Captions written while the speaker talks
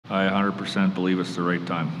I 100% believe it's the right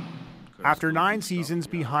time. After 9 seasons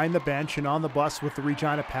behind the bench and on the bus with the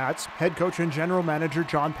Regina Pats, head coach and general manager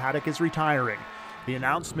John Paddock is retiring. The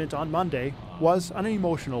announcement on Monday was an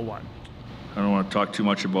emotional one. I don't want to talk too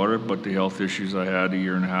much about it, but the health issues I had a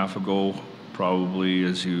year and a half ago, probably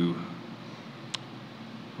as you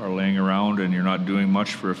are laying around and you're not doing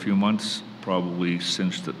much for a few months, probably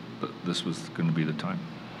cinched that this was going to be the time.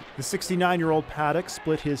 The 69-year-old Paddock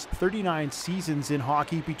split his 39 seasons in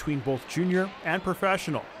hockey between both junior and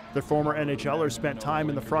professional. The former NHLer spent time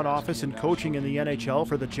in the front office and coaching in the NHL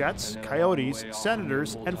for the Jets, Coyotes,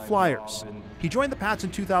 Senators, and Flyers. He joined the Pats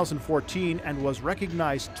in 2014 and was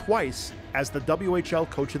recognized twice as the WHL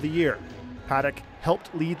Coach of the Year. Paddock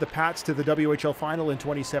helped lead the Pats to the WHL Final in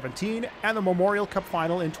 2017 and the Memorial Cup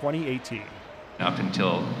Final in 2018. Up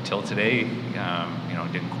until today,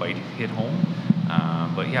 didn't quite hit home.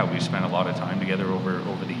 But yeah, we've spent a lot of time together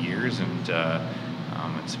over the years, and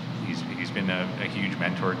he's been a huge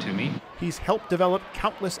mentor to me. He's helped develop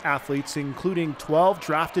countless athletes, including 12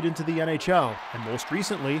 drafted into the NHL, and most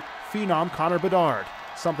recently, phenom Connor Bedard,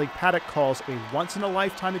 something Paddock calls a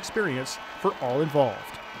once-in-a-lifetime experience for all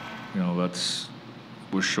involved.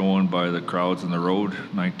 Was shown by the crowds on the road.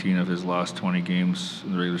 19 of his last 20 games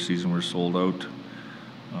in the regular season were sold out.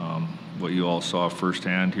 What you all saw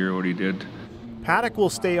firsthand here, what he did. Paddock will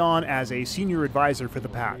stay on as a senior advisor for the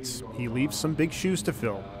Pats. He leaves some big shoes to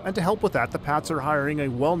fill, and to help with that, the Pats are hiring a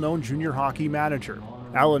well-known junior hockey manager.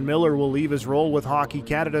 Alan Miller will leave his role with Hockey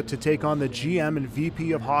Canada to take on the GM and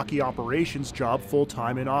VP of Hockey Operations job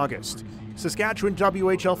full-time in August. Saskatchewan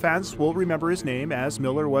WHL fans will remember his name, as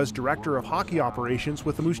Miller was Director of Hockey Operations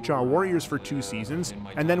with the Moose Jaw Warriors for 2 seasons,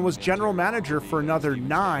 and then was General Manager for another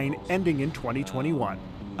 9, ending in 2021.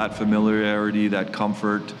 That familiarity, that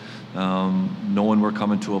comfort, knowing we're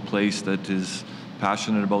coming to a place that is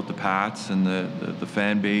passionate about the Pats and the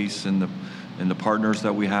fan base and the partners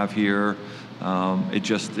that we have here,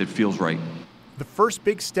 it feels right. The first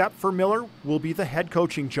big step for Miller will be the head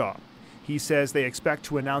coaching job. He says they expect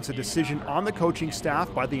to announce a decision on the coaching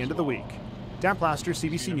staff by the end of the week. Dan Plaster,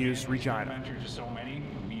 CBC News, Regina. So many,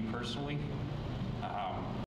 me personally.